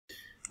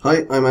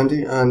Hi, I'm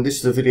Andy, and this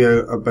is a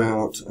video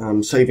about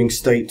saving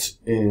state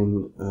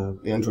in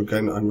the Android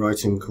game that I'm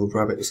writing called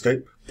Rabbit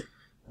Escape.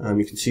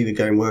 You can see the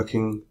game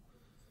working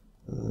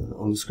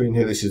on the screen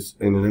here. This is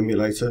in an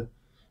emulator.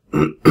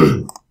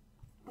 I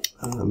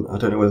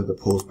don't know whether the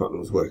pause button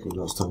was working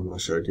last time I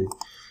showed you.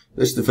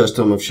 This is the first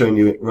time I've shown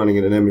you it running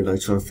in an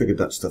emulator. I figured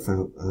that stuff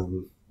out.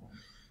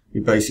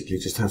 You basically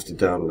just have to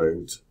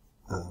download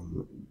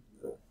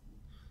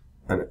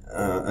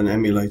an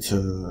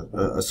emulator,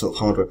 a sort of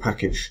hardware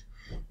package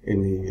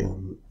in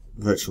the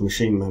virtual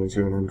machine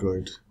manager in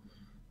Android,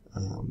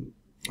 and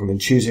then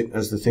choose it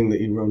as the thing that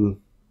you run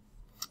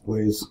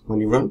with when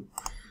you run.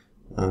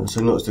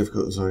 So not as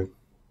difficult as I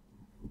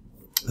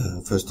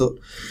first thought.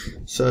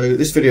 So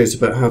this video is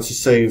about how to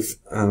save,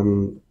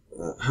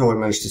 how I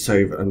managed to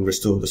save and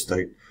restore the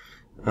state.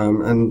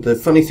 And the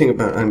funny thing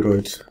about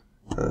Android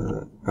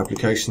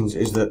applications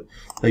is that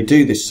they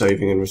do this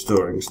saving and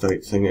restoring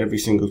state thing every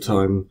single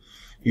time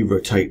you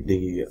rotate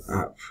the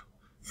app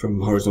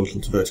from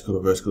horizontal to vertical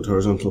or vertical to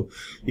horizontal.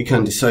 You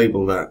can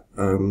disable that.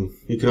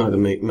 You can either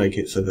make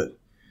it so that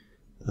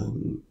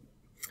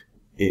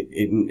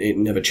it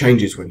never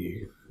changes when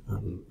you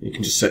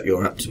can just set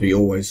your app to be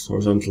always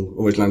horizontal,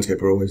 always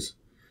landscape, or always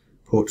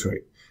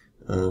portrait,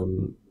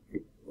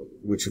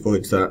 which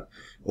avoids that.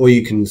 Or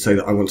you can say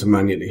that I want to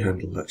manually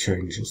handle that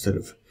change instead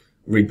of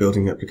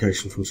rebuilding the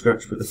application from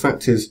scratch. But the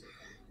fact is,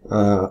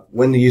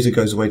 when the user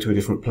goes away to a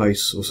different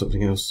place or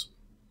something else,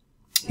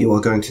 you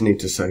are going to need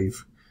to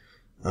save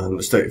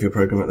the state of your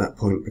program at that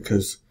point,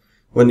 because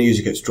when the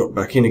user gets dropped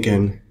back in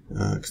again,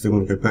 because they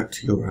want to go back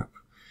to your app,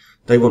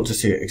 they want to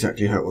see it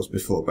exactly how it was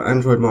before. But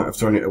Android might have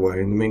thrown it away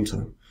in the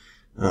meantime.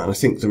 And I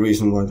think the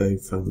reason why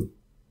they've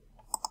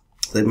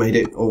made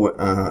it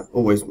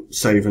always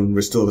save and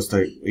restore the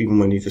state even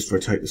when you just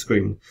rotate the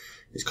screen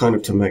is kind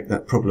of to make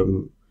that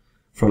problem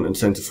front and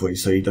center for you,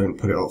 so you don't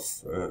put it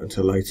off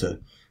until later.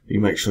 You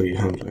make sure you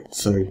handle it.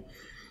 So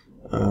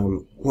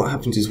what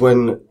happens is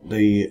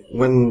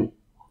when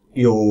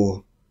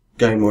your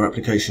game or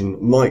application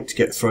might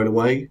get thrown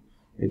away,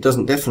 it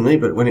doesn't definitely,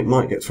 but when it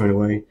might get thrown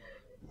away,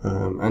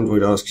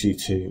 Android asks you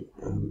to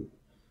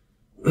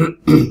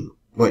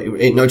well,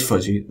 it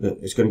notifies you that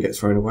it's going to get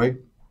thrown away,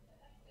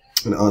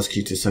 and it asks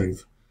you to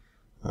save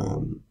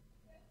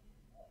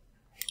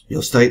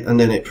your state, and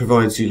then it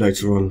provides you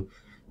later on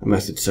a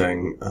method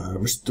saying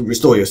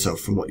restore yourself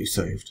from what you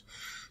saved.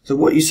 So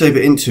what you save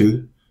it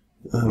into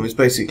is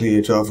basically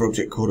a Java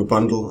object called a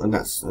bundle, and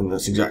that's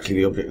exactly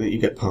the object that you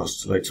get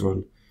passed later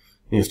on.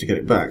 You have to get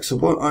it back. So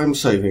what I'm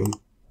saving,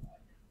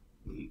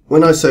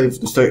 when I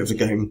save the state of the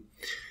game,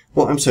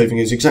 what I'm saving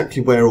is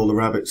exactly where all the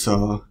rabbits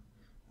are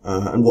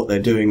and what they're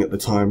doing at the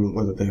time,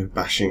 whether they're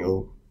bashing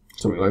or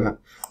something like that.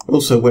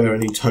 Also where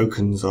any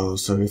tokens are.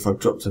 So if I've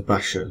dropped a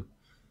basher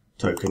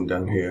token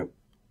down here,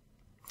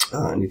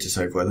 I need to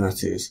save where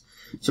that is.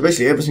 So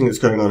basically everything that's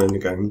going on in the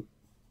game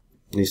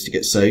needs to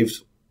get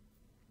saved.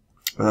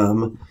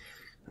 And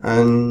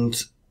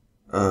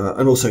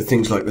also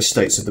things like the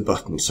states of the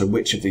buttons, so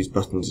which of these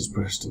buttons is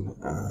pressed and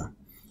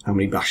how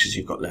many bashes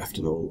you've got left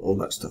and all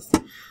that stuff.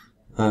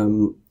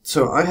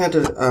 So I had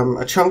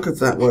a chunk of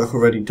that work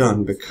already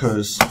done,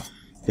 because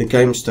the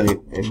game state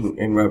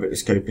in Rabbit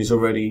Escape is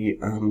already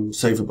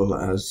savable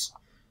as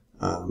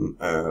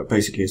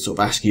basically a sort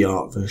of ASCII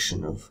art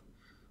version of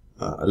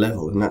a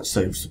level, and that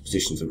saves the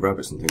positions of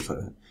rabbits and things like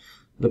that.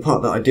 The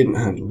part that I didn't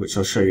handle, which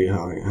I'll show you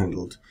how I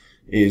handled,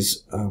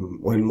 is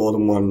when more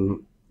than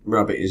one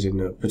rabbit is in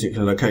a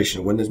particular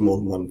location, when there's more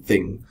than one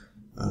thing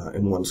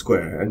in one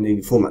square. And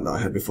the format that I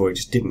had before, it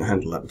just didn't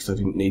handle that because I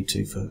didn't need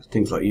to for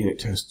things like unit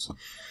tests.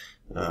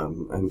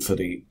 And for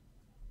the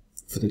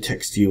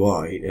text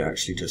UI, it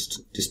actually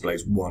just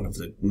displays one of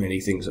the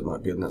many things that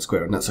might be in that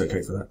square, and that's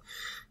okay for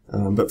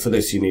that. But for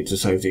this, you need to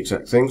save the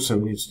exact thing, so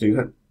we need to do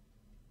that.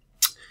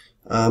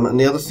 And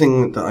the other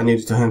thing that I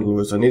needed to handle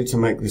was I needed to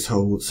make this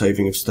whole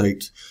saving of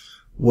state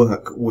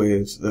work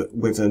with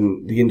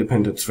the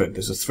independent thread.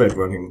 There's a thread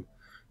running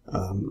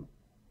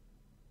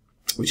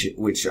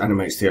which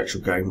animates the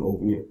actual game, or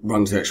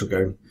runs the actual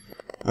game.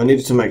 I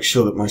needed to make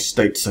sure that my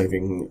state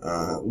saving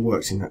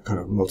works in that kind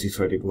of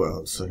multi-threaded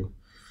world. So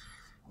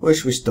where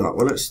should we start?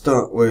 Well, let's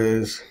start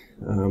with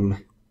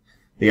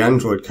the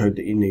Android code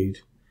that you need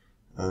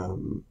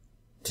to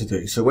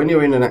do. So when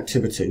you're in an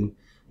activity,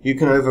 you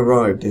can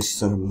override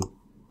this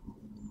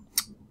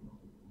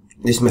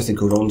this method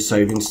called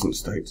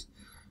onSaveInstantState.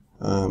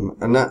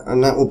 And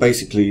that will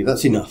basically,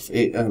 that's enough.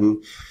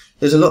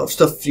 There's a lot of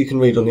stuff you can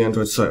read on the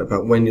Android site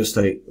about when you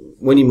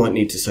might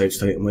need to save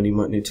state and when you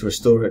might need to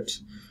restore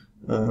it.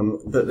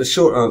 But the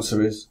short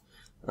answer is,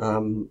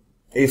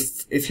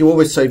 if you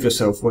always save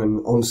yourself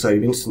when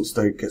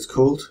onSaveInstantState gets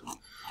called,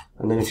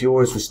 and then if you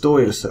always restore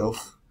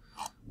yourself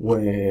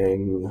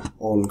when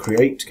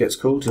onCreate gets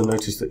called, you'll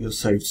notice that your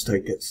saved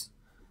state gets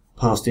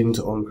passed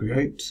into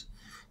onCreate,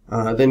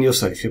 then you're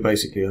safe. You're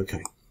basically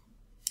okay.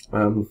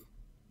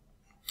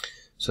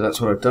 So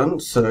that's what I've done.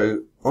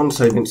 So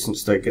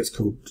onSaveInstantState gets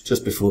called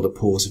just before the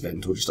pause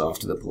event or just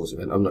after the pause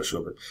event. I'm not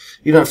sure, but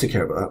you don't have to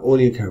care about that. All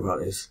you care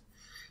about is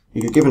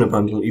you get given a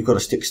bundle, you've got to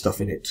stick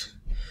stuff in it.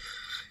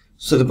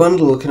 So the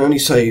bundle can only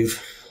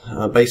save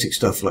basic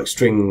stuff like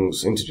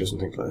strings, integers and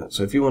things like that.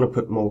 So if you want to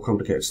put more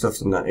complicated stuff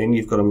than that in,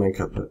 you've got to make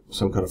up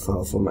some kind of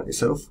file format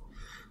yourself,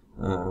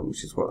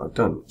 which is what I've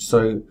done.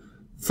 So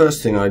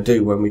first thing I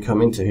do when we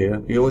come into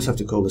here, you always have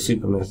to call the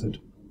super method.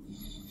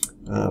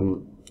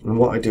 And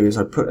what I do is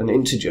I put an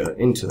integer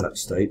into that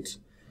state,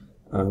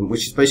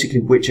 which is basically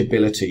which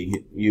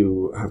ability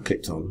you have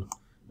clicked on,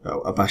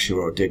 a basher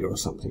or a digger or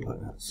something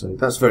like that. So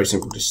that's very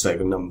simple, just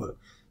save a number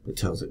that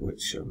tells it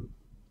which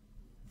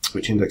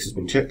index has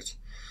been checked.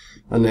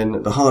 And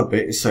then the hard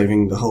bit is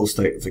saving the whole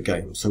state of the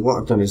game. So what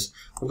I've done is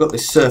I've got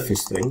this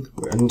surface thing,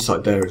 and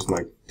inside there is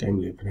my game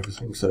loop and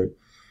everything. So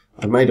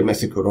I made a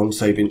method called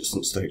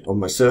onSaveInstantState on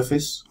my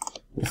surface.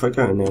 If I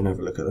go in there and have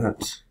a look at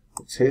that,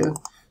 it's here.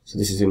 So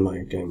this is in my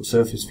game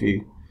surface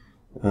view.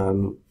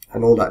 And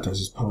all that does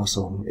is pass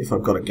on. If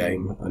I've got a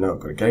game, I know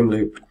I've got a game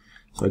loop.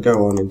 So I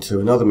go on into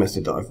another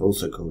method that I've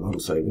also called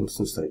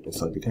onSaveInstantState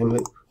inside the game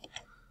loop.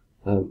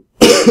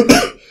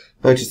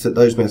 Notice that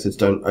those methods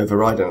don't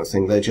override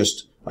anything. I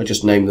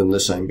just name them the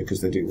same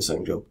because they do the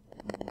same job.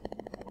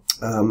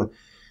 And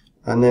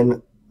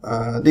then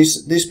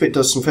this bit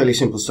does some fairly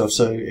simple stuff.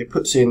 So it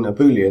puts in a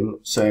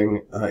boolean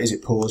saying is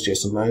it paused,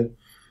 yes or no,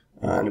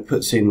 and it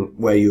puts in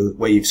where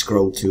you've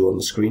scrolled to on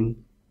the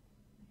screen.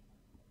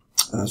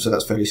 So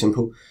that's fairly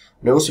simple.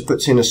 And it also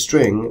puts in a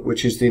string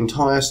which is the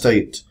entire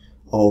state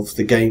of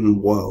the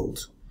game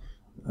world.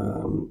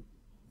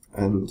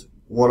 And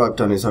what I've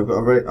done is I've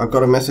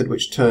got a method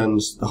which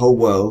turns the whole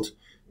world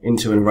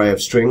into an array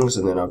of strings,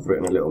 and then I've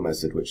written a little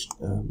method which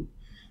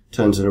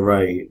turns an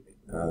array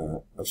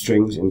of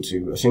strings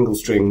into a single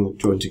string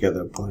joined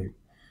together by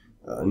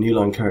new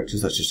line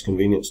characters. That's just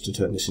convenience to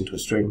turn this into a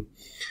string.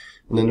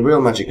 And then the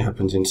real magic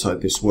happens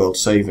inside this world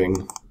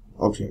saving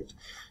object.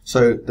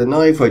 So the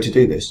naive way to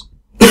do this,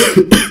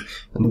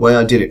 and the way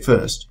I did it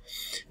first,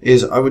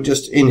 is I would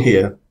just, in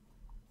here,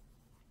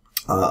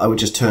 I would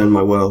just turn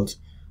my world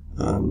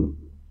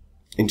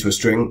into a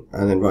string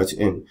and then write it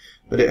in.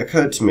 But it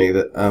occurred to me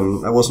that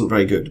that wasn't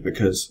very good,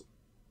 because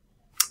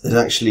there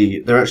are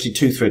actually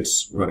two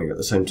threads running at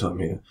the same time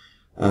here.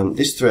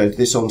 This thread,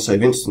 this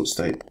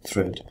onSaveInstantState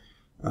thread,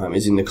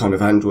 is in the kind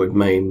of Android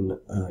main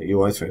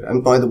UI thread.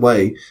 And by the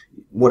way,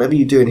 whatever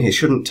you do in here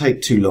shouldn't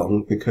take too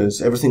long,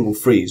 because everything will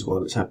freeze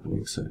while it's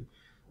happening. So,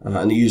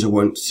 and the user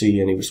won't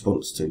see any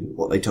response to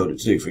what they told it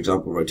to do. For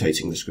example,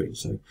 rotating the screen.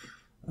 So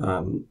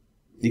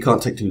you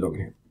can't take too long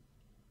here.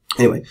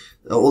 Anyway,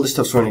 all this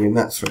stuff's running in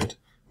that thread,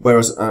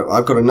 whereas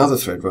I've got another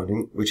thread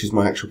running, which is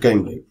my actual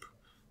game loop.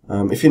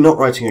 If you're not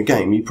writing a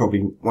game, you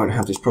probably won't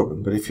have this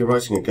problem, but if you're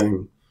writing a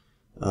game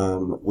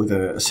with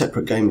a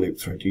separate game loop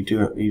thread, you do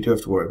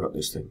have to worry about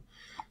this thing.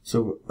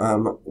 So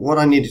what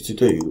I needed to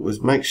do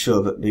was make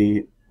sure that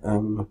the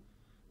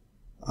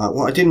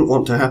what I didn't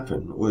want to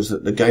happen was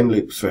that the game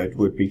loop thread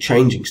would be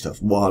changing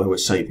stuff while I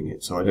was saving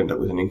it, so I'd end up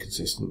with an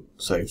inconsistent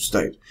saved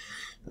state.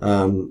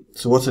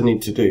 So what I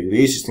need to do, the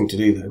easiest thing to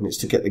do then, is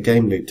to get the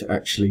game loop to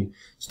actually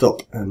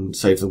stop and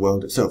save the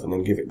world itself, and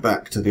then give it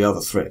back to the other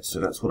thread. So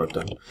that's what I've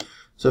done.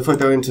 So if I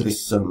go into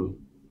this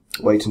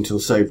wait until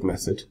saved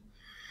method,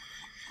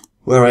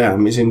 where I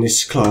am is in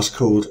this class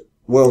called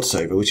world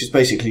saver, which is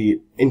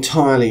basically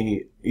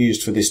entirely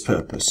used for this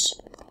purpose.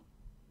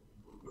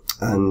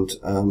 And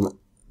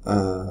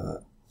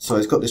so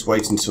it's got this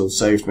wait until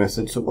saved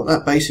method. So what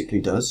that basically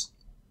does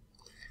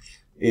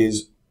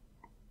is,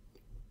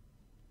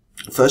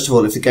 first of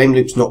all, if the game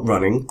loop's not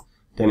running,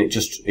 then it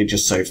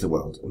just saves the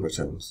world and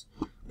returns.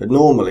 But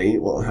normally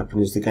what will happen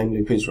is the game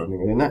loop is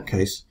running, and in that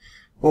case,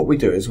 what we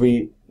do is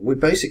we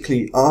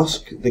basically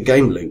ask the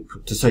game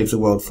loop to save the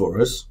world for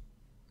us.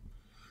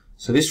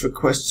 So this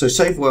request, so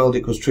save world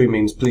equals true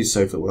means please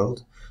save the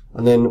world.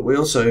 And then we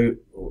also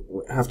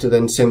have to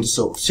then send a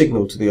sort of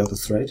signal to the other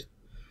thread.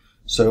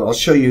 So I'll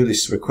show you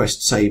this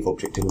request save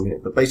object in a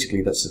minute, but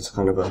basically that's a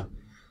kind of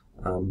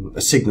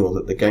a signal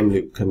that the game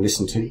loop can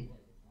listen to.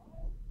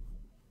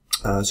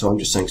 So I'm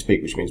just saying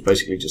speak, which means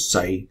basically just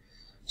say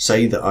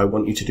that I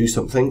want you to do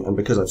something, and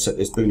because I've set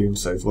this boolean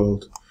save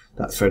world,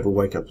 that thread will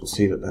wake up and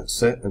see that that's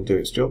set and do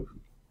its job.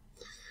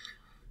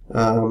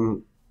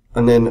 And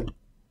then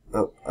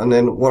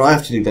what I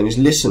have to do then is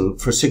listen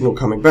for a signal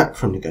coming back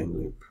from the game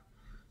loop.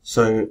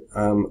 So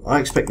I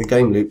expect the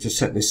game loop to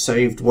set this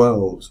saved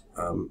world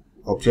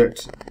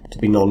object to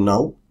be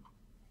non-null.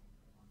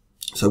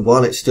 So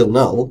while it's still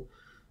null,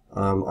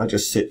 I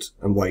just sit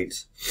and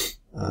wait.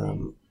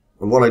 And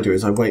what I do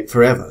is I wait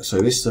forever. So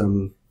this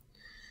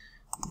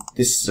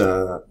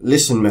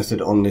listen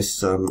method on this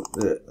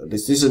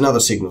this is another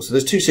signal. So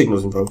there's two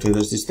signals involved here.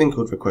 There's this thing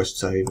called request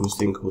save and this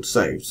thing called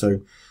save.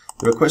 So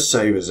the request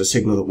save is a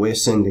signal that we're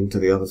sending to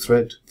the other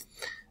thread,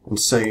 and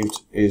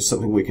saved is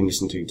something we can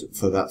listen to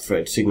for that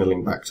thread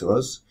signaling back to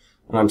us.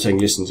 And I'm saying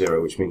listen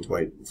 0, which means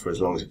wait for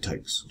as long as it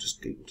takes.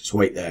 Just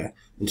wait there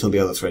until the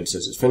other thread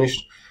says it's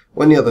finished.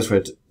 When the other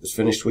thread is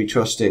finished, we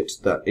trust it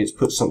that it's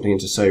put something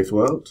into saved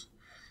world.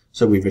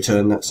 So we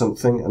return that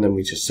something, and then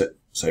we just set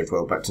saved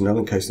world back to null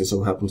in case this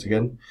all happens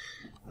again,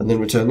 and then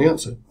return the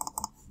answer.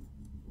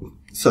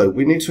 So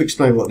we need to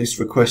explain what this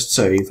request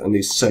save and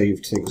these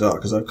saved things are,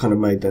 because I've kind of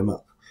made them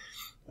up.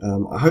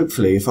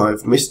 Hopefully, if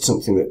I've missed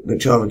something that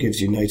Java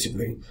gives you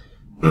natively,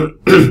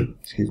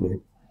 excuse me,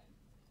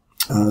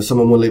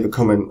 someone will leave a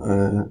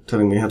comment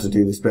telling me how to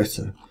do this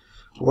better.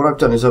 What I've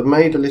done is I've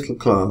made a little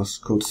class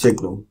called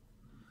Signal,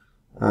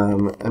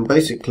 and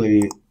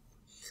basically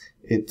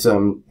it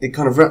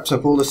kind of wraps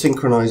up all the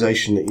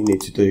synchronization that you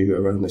need to do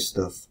around this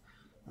stuff,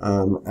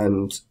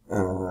 and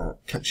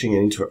catching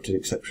an interrupted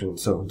exception and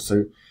so on.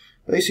 So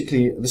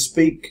basically, the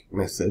speak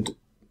method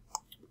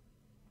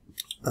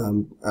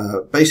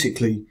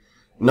basically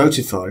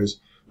notifies.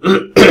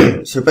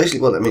 So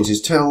basically, what that means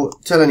is tell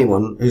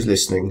anyone who's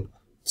listening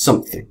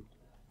something.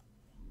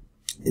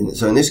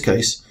 So in this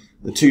case,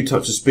 the two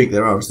types of speak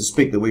there are is the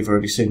speak that we've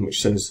already seen,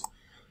 which says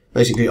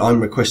basically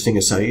I'm requesting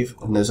a save,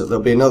 and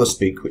there'll be another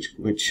speak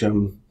which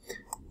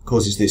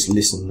causes this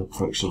listen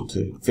function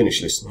to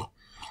finish listening.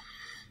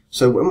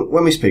 So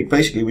when we speak,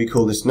 basically we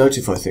call this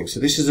notify thing. So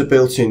this is a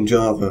built-in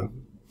Java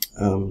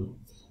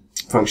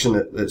function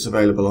that's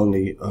available on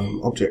the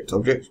object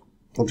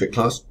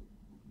class.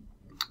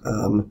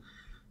 And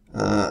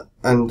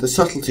the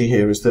subtlety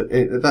here is that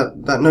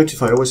that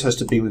notify always has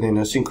to be within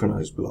a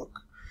synchronized block.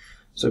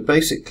 So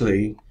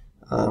basically,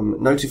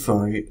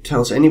 notify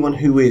tells anyone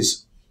who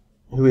is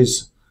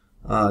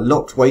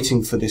locked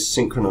waiting for this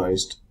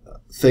synchronized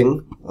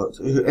thing,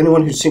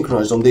 anyone who's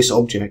synchronized on this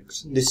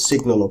object, this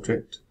signal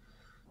object,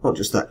 not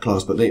just that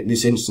class, but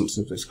this instance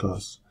of this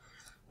class,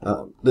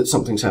 that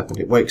something's happened.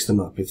 It wakes them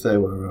up if they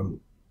were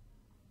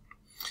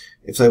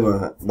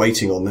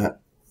waiting on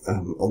that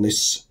on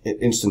this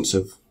instance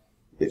of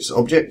its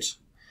object.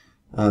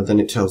 Then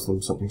it tells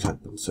them something's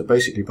happened. So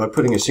basically, by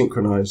putting a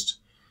synchronized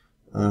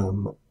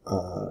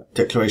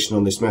declaration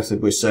on this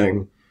method, we're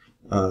saying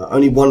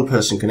only one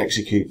person can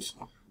execute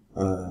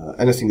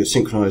anything that's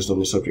synchronized on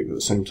this object at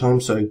the same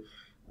time. So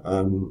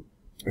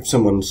if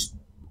someone's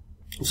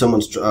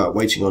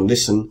waiting on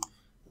listen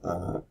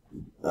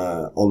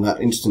on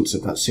that instance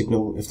of that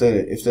signal,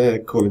 if they're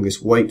calling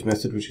this wait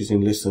method, which is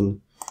in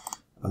listen,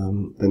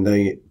 then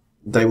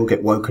they will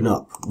get woken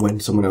up when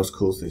someone else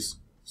calls this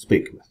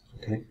speak method.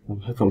 Okay,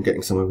 I hope I'm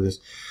getting somewhere with this.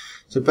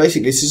 So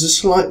basically, this is a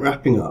slight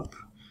wrapping up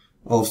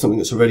of something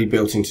that's already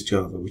built into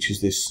Java, which is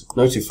this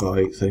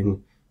notify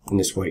thing and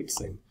this wait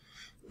thing.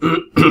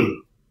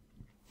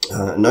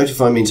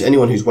 Notify means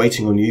anyone who's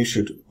waiting on you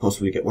should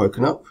possibly get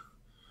woken up,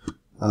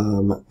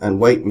 and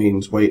wait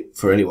means wait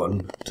for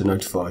anyone to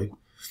notify.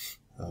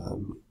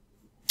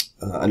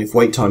 And if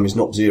wait time is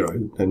not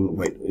 0, then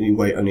you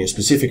wait only a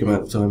specific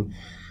amount of time.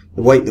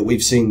 The wait that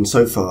we've seen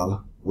so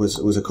far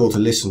was a call to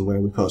listen where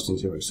we passed in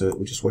 0, so it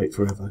will just wait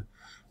forever.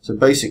 So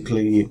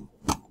basically,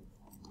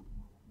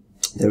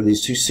 there are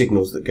these two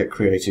signals that get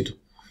created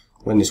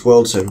when this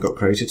world saver got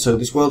created. So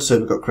this world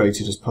saver got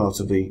created as part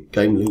of the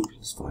game loop.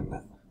 Let's find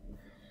that.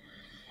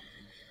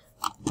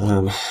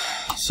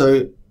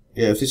 So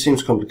yeah, if this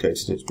seems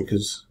complicated, it's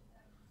because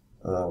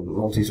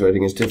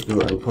multi-threading is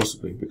difficult, and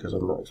possibly because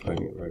I'm not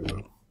explaining it very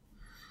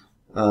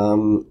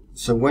well.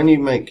 So when you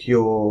make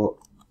your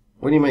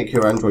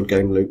Android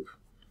game loop,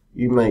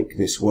 you make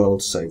this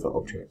world saver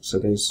object. So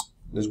there's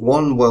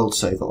one world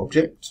saver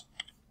object,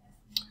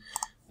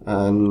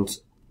 and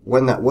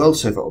when that world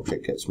saver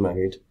object gets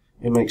made,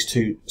 it makes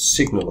two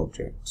signal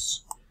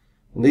objects.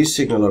 And these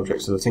signal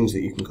objects are the things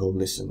that you can call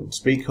listen and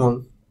speak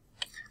on.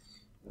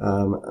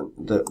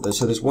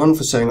 So there's one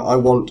for saying I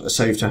want a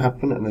save to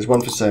happen, and there's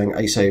one for saying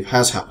a save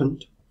has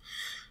happened.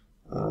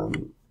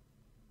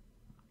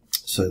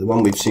 So the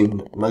one we've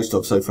seen most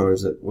of so far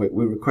is that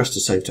we request a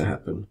save to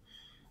happen.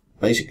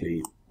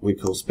 Basically, we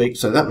call speak.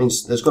 So that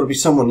means there's got to be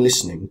someone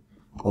listening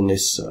on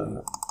this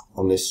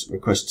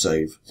request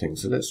save thing.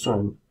 So let's try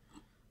and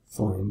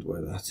find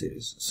where that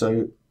is.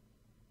 So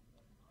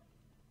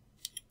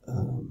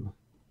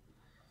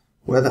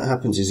where that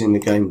happens is in the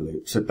game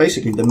loop. So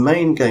basically, the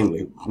main game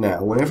loop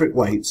now, whenever it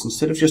waits,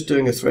 instead of just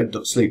doing a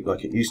thread.sleep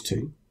like it used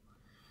to,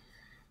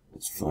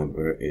 let's find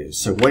where it is.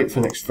 So wait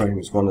for next frame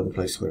is one of the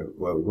places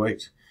where we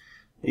wait.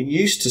 It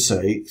used to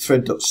say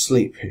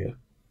thread.sleep here.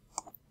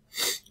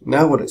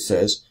 Now what it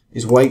says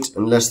is wait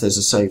unless there's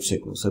a save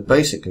signal. So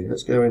basically,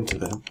 let's go into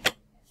there.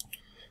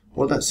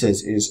 What that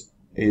says is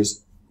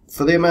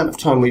for the amount of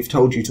time we've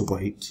told you to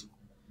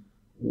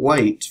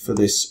wait for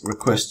this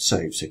request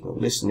save signal.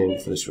 Listen in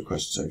for this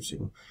request save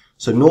signal.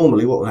 So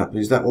normally what will happen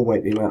is that will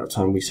wait the amount of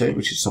time we said,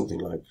 which is something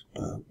like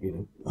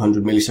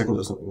 100 milliseconds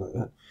or something like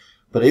that.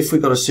 But if we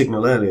got a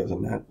signal earlier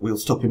than that, we'll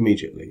stop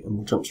immediately and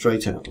we'll jump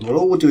straight out. And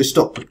all we'll do is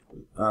stop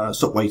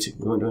waiting.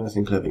 We won't do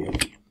anything clever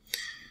yet.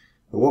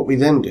 But what we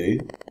then do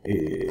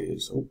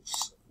is,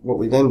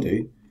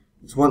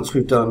 once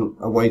we've done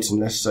a wait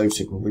unless save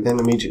signal, we then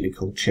immediately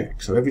call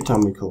check. So every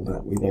time we call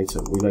that, we later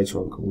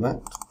on call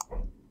that.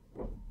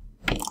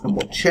 And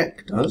what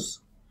check does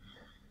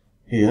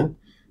here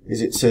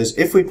is it says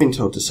if we've been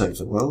told to save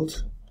the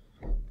world,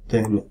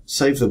 then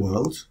save the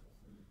world,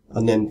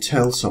 and then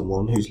tell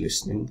someone who's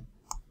listening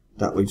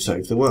that we've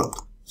saved the world.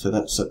 So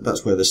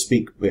that's where the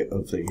speak bit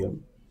of the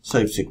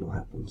save signal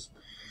happens.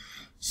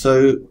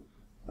 So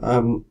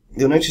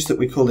you'll notice that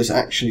we call this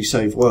actually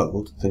save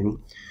world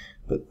thing,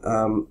 but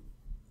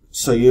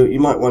so you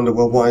might wonder,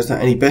 well, why is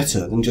that any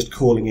better than just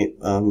calling it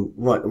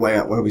right the way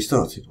out where we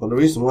started? Well, the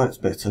reason why it's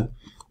better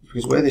is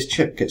because where this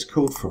check gets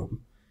called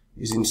from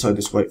is inside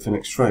this wait for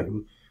next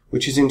frame,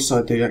 which is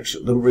inside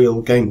the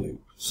real game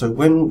loop. So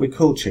when we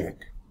call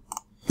check,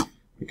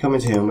 we come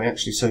in here and we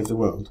actually save the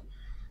world.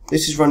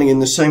 This is running in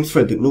the same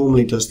thread that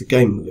normally does the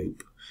game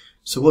loop.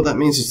 So what that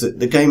means is that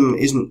the game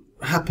isn't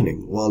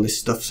happening while this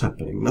stuff's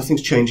happening.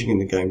 Nothing's changing in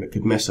the game that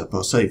could mess up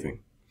our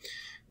saving.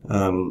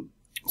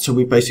 So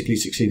we basically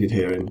succeeded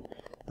here in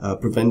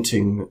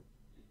preventing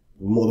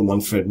more than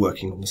one thread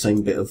working on the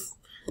same bit of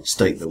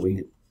state that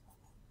we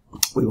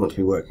want to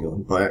be working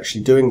on by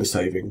actually doing the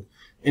saving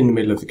in the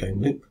middle of the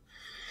game loop.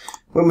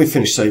 When we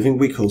finish saving,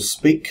 we call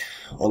speak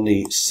on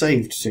the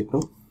saved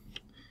signal,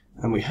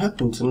 and we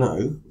happen to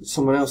know that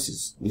someone else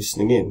is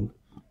listening in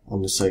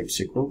on the saved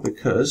signal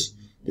because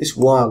this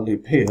while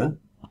loop here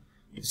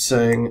is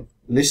saying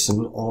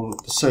listen on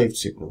the saved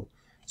signal.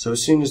 So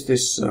as soon as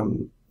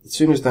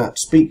that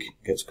speak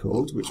gets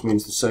called, which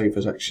means the save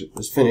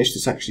has finished,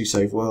 this actually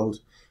save world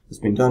has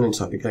been done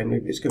inside the game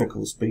loop, it's going to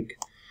call speak,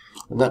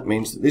 and that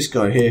means that this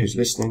guy here who's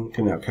listening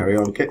can now carry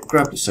on,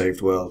 grab the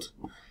saved world,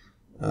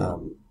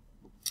 and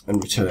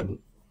return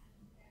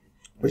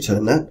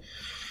that.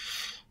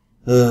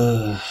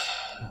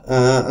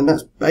 And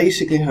that's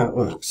basically how it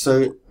works.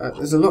 So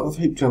there's a lot of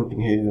hoop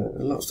jumping here,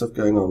 a lot of stuff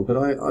going on, but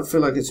I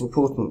feel like it's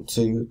important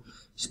to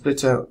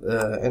split out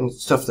and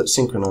stuff that's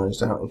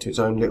synchronized out into its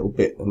own little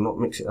bit and not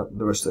mix it up with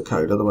the rest of the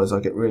code, otherwise I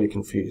get really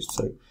confused.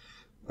 So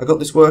I got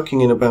this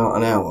working in about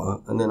an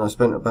hour, and then I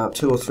spent about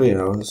 2 or 3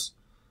 hours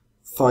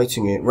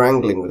fighting it,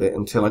 wrangling with it,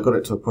 until I got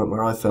it to a point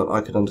where I felt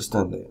I could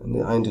understand it,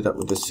 and I ended up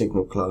with this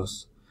signal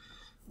class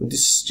with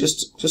this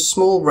just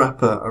small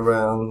wrapper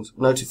around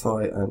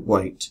notify and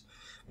wait.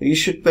 But you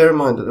should bear in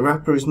mind that the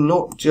wrapper is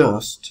not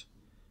just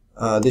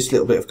this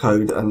little bit of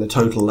code and the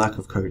total lack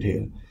of code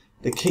here.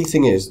 The key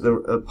thing is,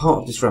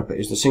 part of this wrapper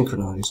is the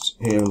synchronized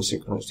here and the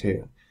synchronized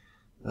here.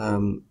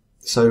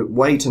 So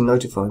wait and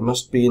notify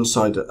must be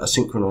inside a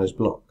synchronized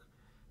block.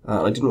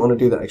 I didn't want to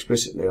do that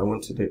explicitly. I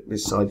wanted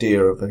this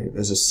idea of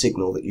there's a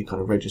signal that you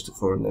kind of register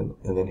for and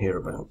then hear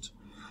about.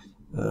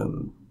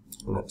 And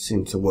that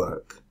seemed to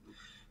work.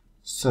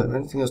 So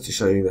anything else to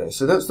show you there?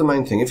 So that's the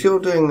main thing. If you're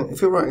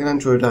writing an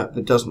Android app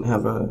that doesn't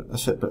have a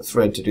separate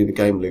thread to do the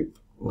game loop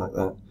like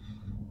that,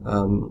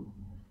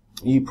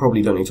 you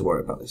probably don't need to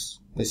worry about this.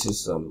 This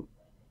is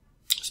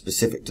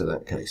specific to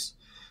that case.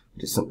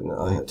 It's something that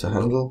I had to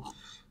handle.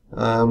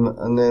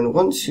 And then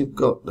once you've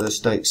got the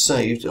state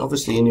saved,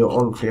 obviously in your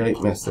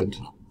onCreate method,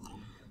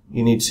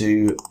 you need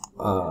to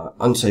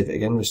unsave it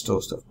again,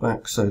 restore stuff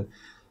back. So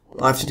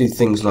I have to do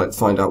things like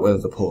find out whether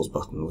the pause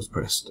button was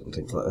pressed and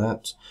things like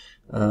that.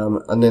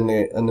 And then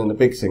the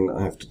big thing that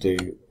I have to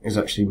do is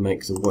actually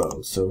make the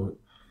world. So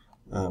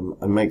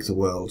I make the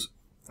world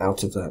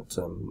out of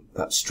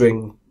that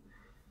string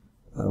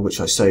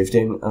which I saved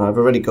in, and I've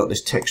already got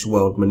this text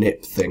world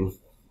manip thing,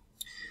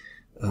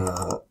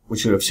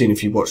 which you'll have seen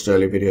if you watched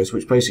earlier videos,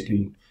 which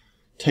basically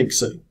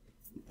takes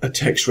a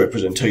text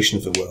representation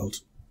of the world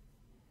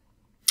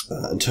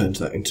and turns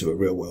that into a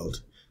real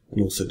world,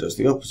 and also does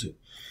the opposite.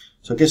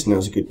 So I guess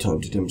now's a good time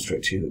to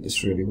demonstrate to you that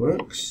this really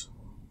works.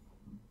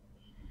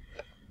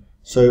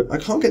 So I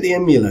can't get the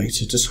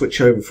emulator to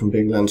switch over from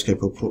being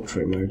landscape or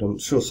portrait mode. I'm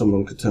sure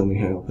someone could tell me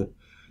how, but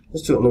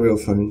let's do it on the real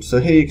phone. So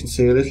here you can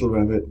see a little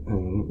rabbit. Hang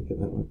on, let me get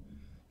that one.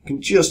 You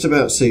can just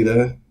about see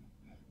there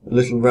a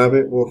little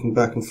rabbit walking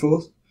back and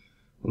forth.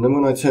 And then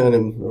when I turn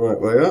him the right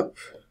way up,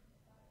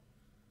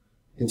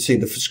 you can see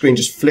the screen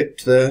just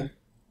flipped there.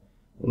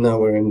 And now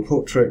we're in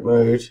portrait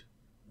mode.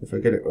 If I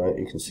get it right,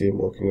 you can see him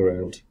walking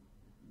around.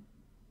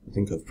 I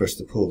think I've pressed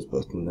the pause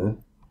button there.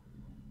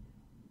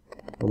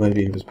 Or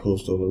maybe he was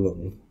paused all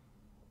along.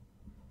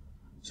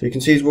 So you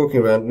can see he's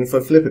walking around, and if I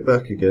flip it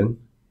back again,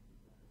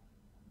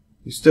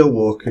 he's still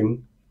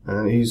walking,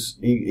 and he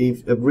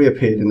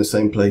reappeared in the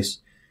same place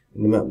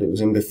in the map that it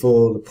was in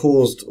before. The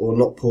paused or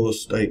not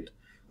paused state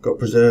got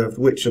preserved,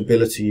 which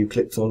ability you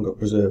clicked on got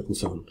preserved, and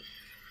so on.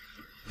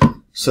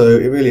 So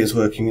it really is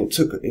working. It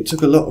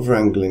took a lot of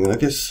wrangling, and I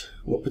guess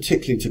what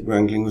particularly took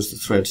wrangling was the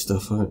thread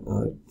stuff. I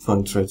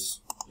find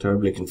threads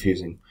terribly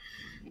confusing.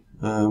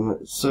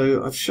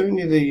 So I've shown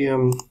you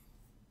the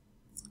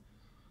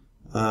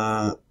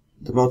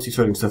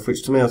multi-threading stuff,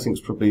 which to me I think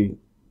is probably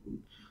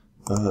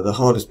the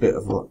hardest bit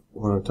of what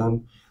I've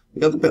done.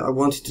 The other bit I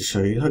wanted to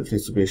show you, hopefully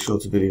this will be a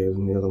shorter video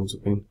than the other ones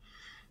have been,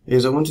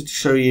 is I wanted to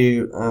show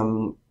you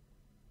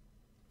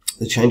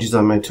the changes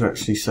I made to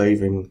actually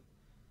saving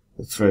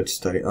the thread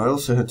state. I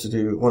also had to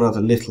do one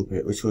other little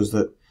bit, which was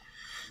that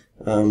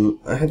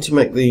I had to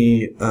make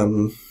the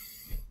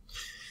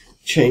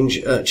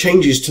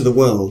changes to the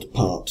world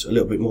part a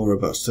little bit more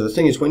robust. So the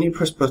thing is, when you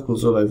press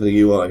buttons all over the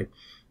UI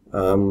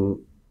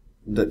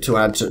to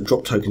add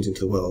drop tokens into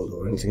the world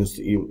or anything else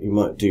that you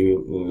might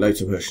do in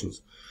later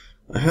versions,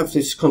 I have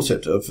this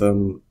concept of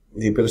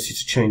the ability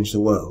to change the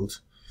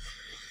world.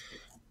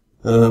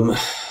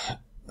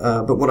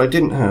 but what I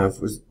didn't have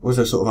was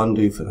a sort of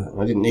undo for that.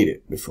 I didn't need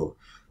it before.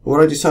 But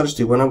what I decided to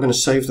do when I'm going to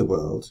save the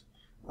world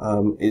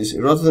is,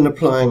 rather than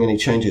applying any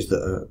changes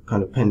that are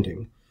kind of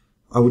pending,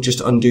 I would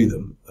just undo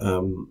them.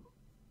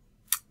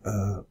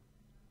 The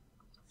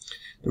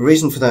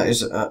reason for that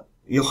is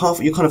you're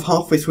kind of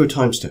halfway through a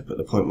time step at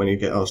the point when you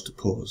get asked to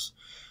pause.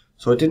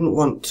 So I didn't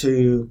want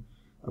to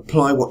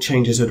apply what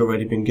changes had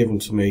already been given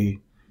to me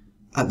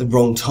at the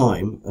wrong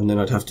time, and then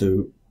I'd have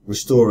to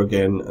restore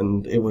again,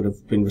 and it would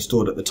have been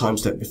restored at the time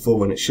step before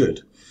when it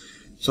should.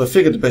 So I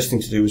figured the best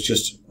thing to do was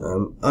just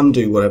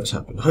undo whatever's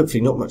happened.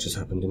 Hopefully not much has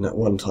happened in that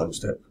one time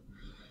step.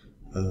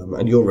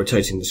 And you're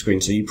rotating the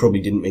screen, so you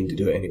probably didn't mean to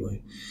do it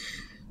anyway.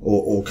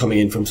 Or coming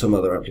in from some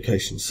other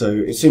application. So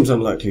it seems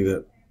unlikely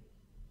that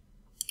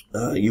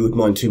you would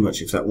mind too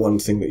much if that one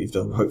thing that you've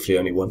done, hopefully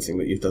only one thing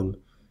that you've done,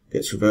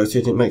 gets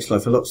reverted. It makes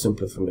life a lot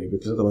simpler for me,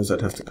 because otherwise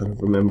I'd have to kind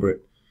of remember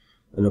it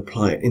and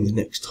apply it in the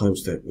next time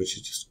step, which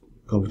is just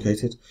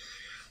complicated.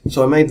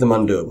 So I made them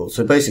undoable.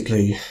 So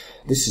basically,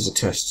 this is a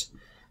test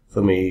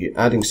for me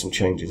adding some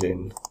changes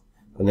in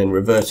and then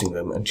reverting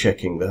them and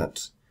checking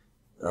that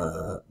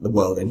the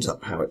world ends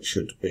up how it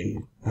should be,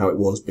 how it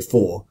was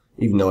before,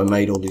 even though I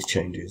made all these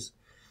changes.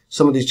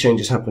 Some of these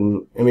changes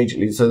happen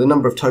immediately. So the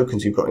number of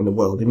tokens you've got in the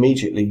world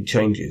immediately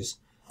changes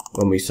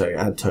when we say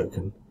add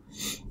token,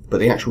 but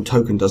the actual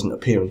token doesn't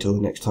appear until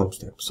the next time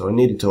step. So I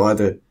needed to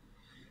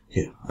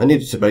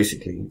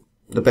basically,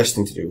 the best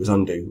thing to do was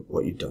undo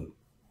what you'd done.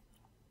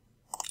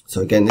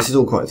 So again, this is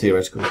all quite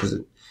theoretical, because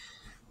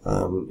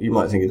you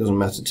might think it doesn't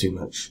matter too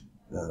much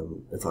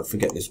if I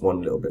forget this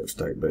one little bit of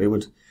state, but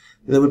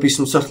there would be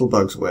some subtle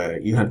bugs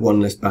where you had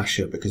one less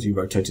basher because you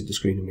rotated the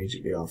screen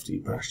immediately after you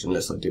bashed,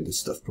 unless I did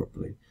this stuff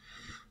properly.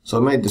 So I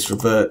made this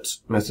revert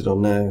method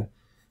on there.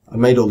 I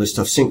made all this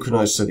stuff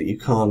synchronized so that you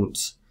can't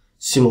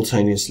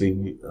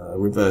simultaneously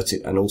revert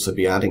it and also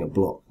be adding a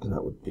block.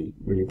 That would be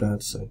really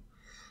bad. So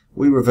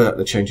we revert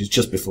the changes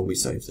just before we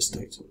save the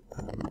state.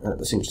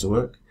 That seems to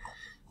work.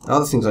 The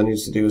other things I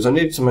needed to do is I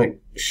needed to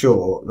make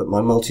sure that my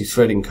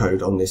multi-threading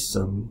code on this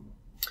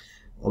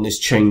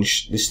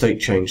state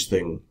change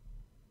thing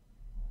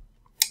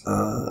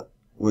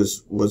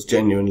was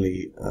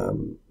genuinely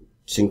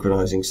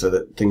synchronizing so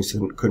that things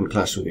couldn't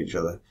clash with each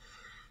other.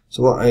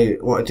 So what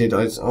I did,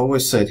 I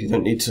always said you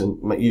don't need to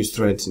use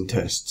threads in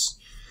tests,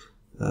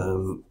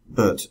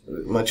 but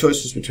my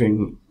choice was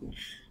between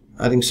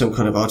adding some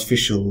kind of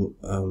artificial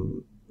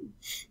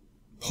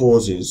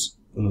pauses.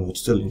 Oh,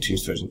 it's still in two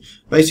threads.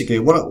 Basically,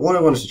 what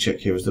I wanted to check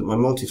here was that my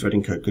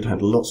multi-threading code could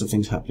handle lots of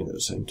things happening at the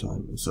same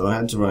time. And so I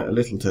had to write a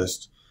little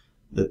test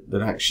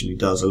that actually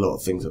does a lot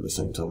of things at the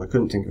same time. I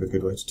couldn't think of a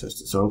good way to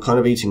test it. So I'm kind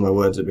of eating my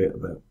words a bit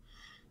about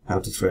how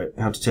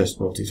to test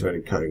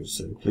multi-threaded code.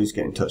 So please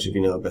get in touch if you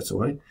know a better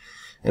way.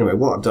 Anyway,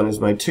 what I've done is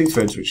made two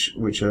threads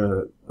which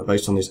are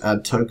based on this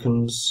add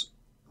tokens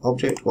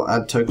object. What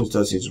add tokens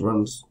does is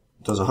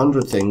does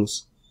 100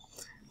 things,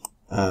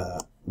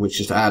 which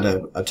just add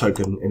a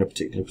token in a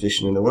particular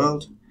position in the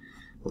world.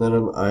 And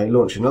then I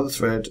launch another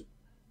thread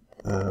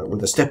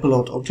with a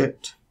step-a-lot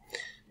object.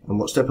 And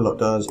what step-a-lot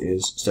does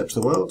is steps the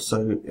world.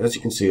 So as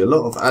you can see, a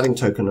lot of adding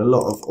token, a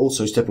lot of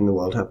also stepping the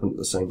world happen at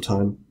the same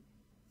time.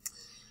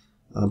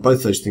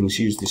 Both those things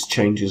use this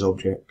changes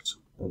object.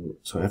 And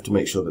so I have to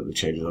make sure that the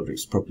changes object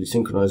is properly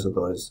synchronized,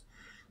 otherwise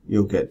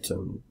you'll get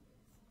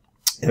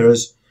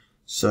errors.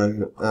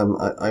 So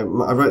I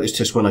wrote this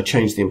test when I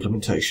changed the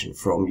implementation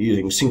from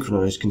using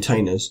synchronized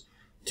containers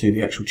to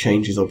the actual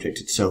changes object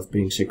itself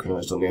being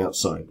synchronized on the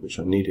outside, which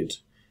I needed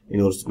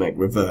in order to make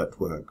revert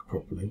work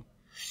properly.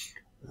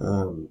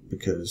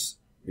 Because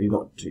you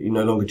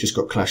no longer just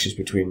got clashes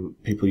between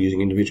people using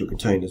individual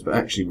containers, but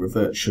actually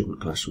revert shouldn't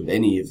clash with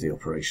any of the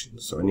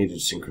operations. So I needed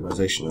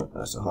synchronization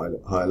at a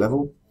higher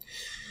level.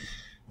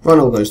 Run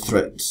all those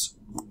threads,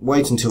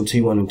 wait until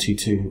T1 and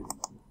T2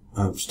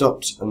 have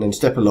stopped, and then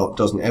step-a-lot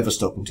doesn't ever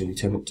stop until you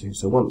tell it to.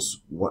 So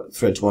once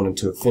threads 1 and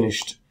 2 have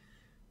finished,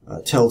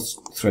 tell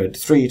thread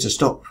 3 to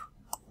stop,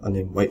 and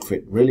then wait for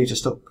it really to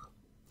stop.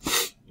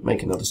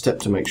 Make another step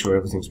to make sure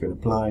everything's been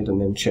applied, and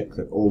then check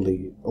that all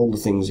the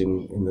things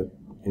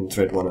in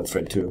thread 1 and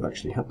thread 2 have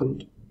actually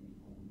happened.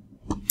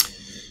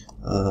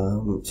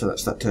 So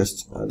that's that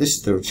test. This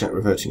is the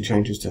reverting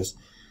changes test.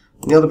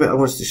 And the other bit I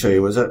wanted to show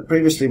you was that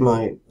previously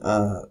my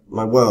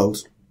world,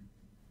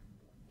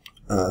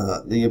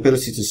 the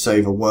ability to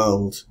save a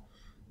world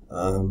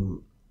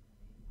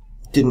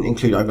didn't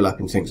include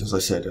overlapping things, as I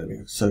said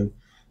earlier. So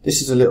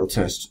this is a little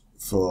test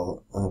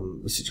for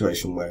the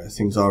situation where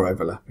things are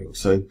overlapping.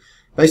 So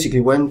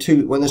basically, when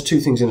there's two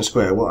things in a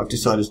square, what I've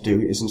decided to do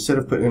is, instead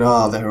of putting an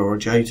R there or a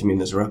J to mean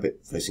there's a rabbit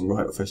facing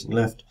right or facing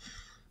left,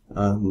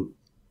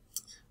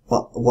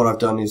 what I've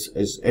done is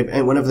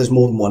whenever there's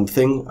more than one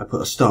thing, I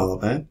put a star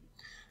there,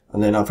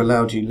 and then I've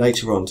allowed you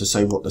later on to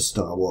say what the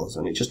star was,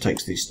 and it just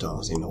takes these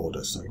stars in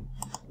order. So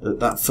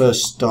that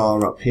first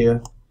star up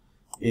here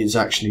is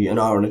actually an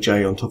R and a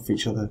J on top of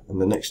each other,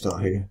 and the next star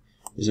here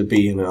is a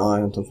B and an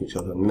I on top of each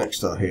other, and the next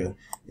star here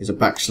is a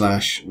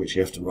backslash, which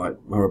you have to write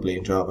horribly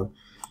in Java,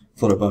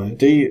 followed by a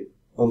D,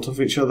 on top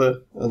of each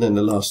other, and then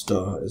the last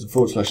star is a /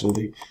 and a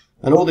D.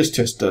 And all this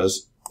test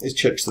does is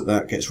checks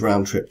that gets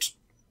round tripped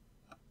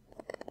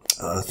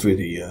through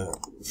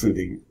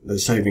the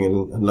saving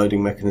and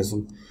loading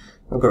mechanism.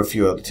 I've got a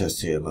few other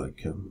tests here,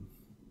 like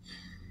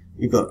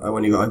you've got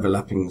when you've got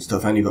overlapping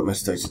stuff and you've got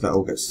metadata, that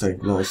all gets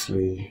saved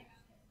nicely.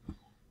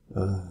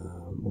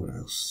 What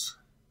else?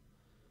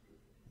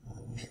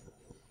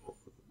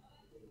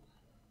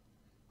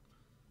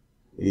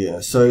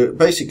 Yeah, so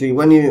basically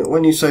when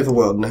you save a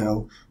world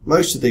now,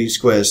 most of these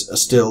squares are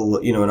still,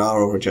 an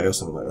R or a J or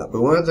something like that.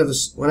 But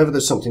whenever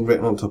there's something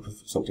written on top of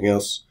something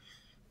else,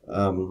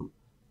 you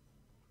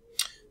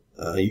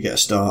get a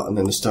star, and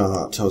then the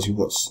star tells you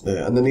what's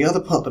there. And then the other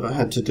part that I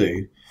had to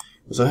do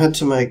was I had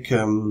to make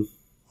the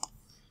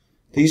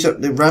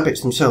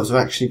rabbits themselves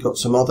have actually got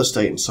some other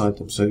state inside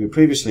them. So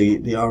previously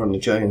the R and the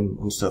J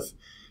and stuff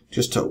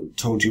just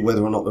told you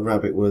whether or not the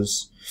rabbit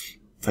was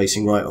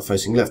facing right or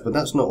facing left, but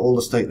that's not all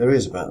the state there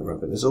is about a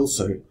rabbit. There's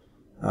also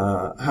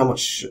how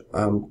much,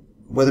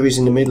 whether he's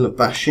in the middle of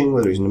bashing,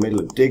 whether he's in the middle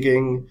of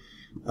digging,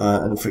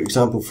 and for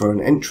example, for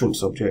an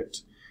entrance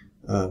object,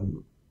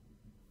 you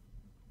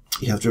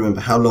have to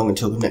remember how long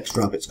until the next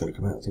rabbit's going to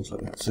come out, things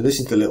like that. So this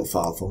is the little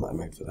file format I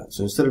made for that.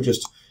 So instead of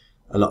just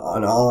an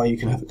R, you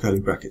can have a curly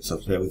brackets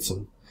up there with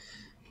some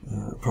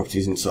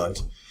properties inside.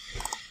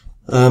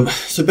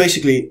 So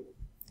basically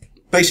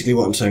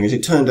what I'm saying is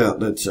it turned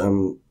out that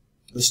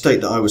the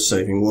state that I was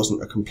saving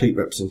wasn't a complete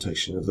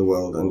representation of the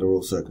world under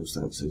all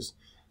circumstances.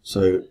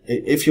 So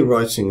if you're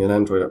writing an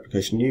Android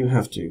application, you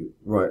have to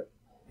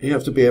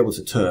be able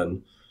to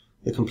turn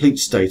the complete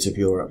state of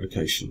your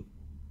application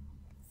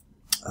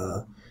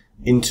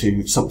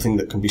into something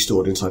that can be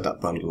stored inside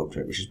that bundle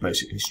object, which is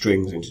basically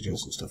strings,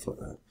 integers, and stuff like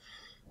that.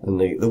 And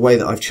the way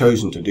that I've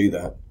chosen to do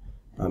that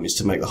is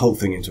to make the whole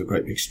thing into a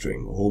great big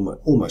string, or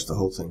almost the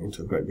whole thing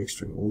into a great big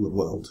string, all the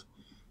world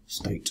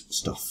state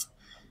stuff.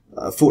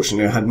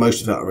 Fortunately, I had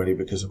most of that already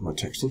because of my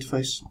text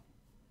interface.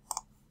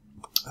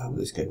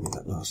 This gave me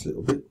that last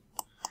little bit.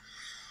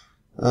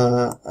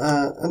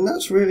 And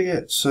that's really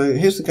it. So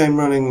here's the game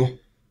running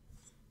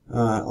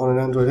on an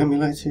Android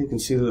emulator. You can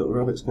see the little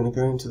rabbit's going to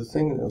go into the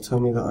thing and it'll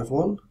tell me that I've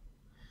won.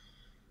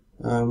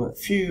 A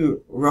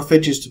few rough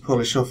edges to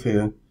polish off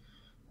here.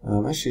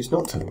 Actually, it's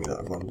not telling me that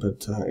I've won,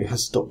 but it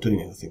has stopped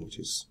doing anything, which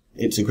is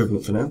its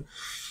equivalent for now.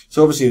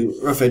 So obviously,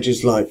 rough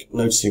edges like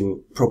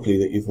noticing properly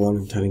that you've won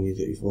and telling you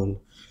that you've won.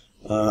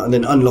 And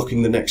then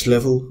unlocking the next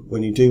level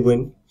when you do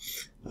win.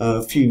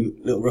 A few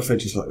little rough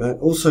edges like that.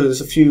 Also,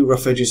 there's a few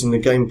rough edges in the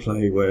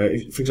gameplay where,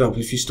 for example,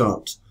 if you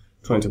start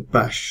trying to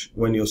bash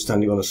when you're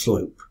standing on a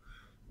slope,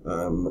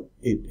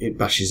 it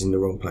bashes in the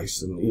wrong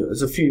place. And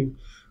there's a few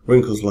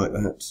wrinkles like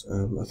that.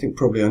 I think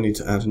probably I need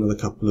to add another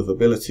couple of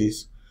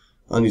abilities.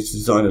 I need to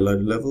design a load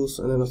of levels,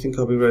 and then I think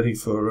I'll be ready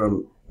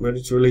to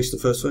release the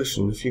first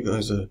version. If you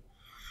guys are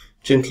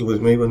gentle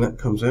with me when that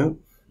comes out.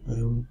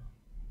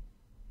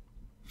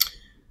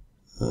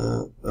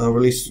 I'll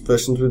release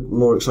versions with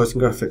more exciting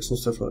graphics and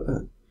stuff like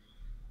that.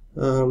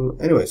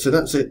 Anyway, so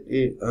that's it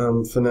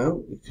for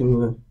now.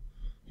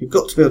 You've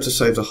got to be able to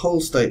save the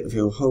whole state of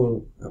your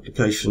whole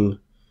application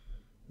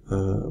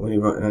when you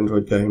write an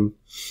Android game,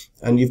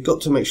 and you've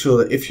got to make sure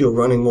that if you're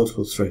running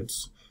multiple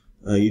threads,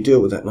 you deal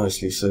with that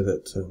nicely so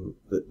that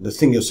the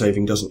thing you're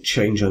saving doesn't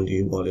change under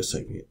you while you're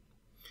saving it.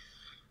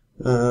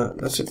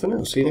 That's it for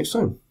now. See you next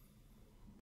time.